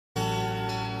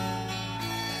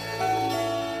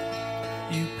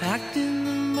You packed in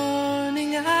the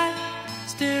morning, I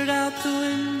stared out the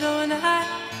window and I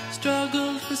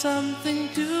struggled for something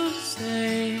to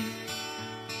say.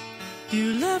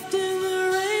 You left in the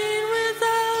rain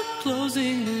without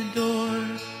closing the door.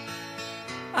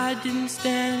 I didn't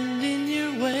stand in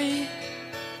your way.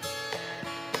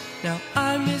 Now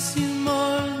I miss you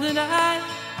more than I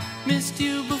missed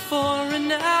you before, and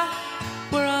now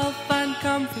where I'll find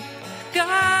comfort,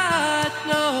 God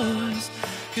knows,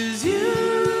 'cause you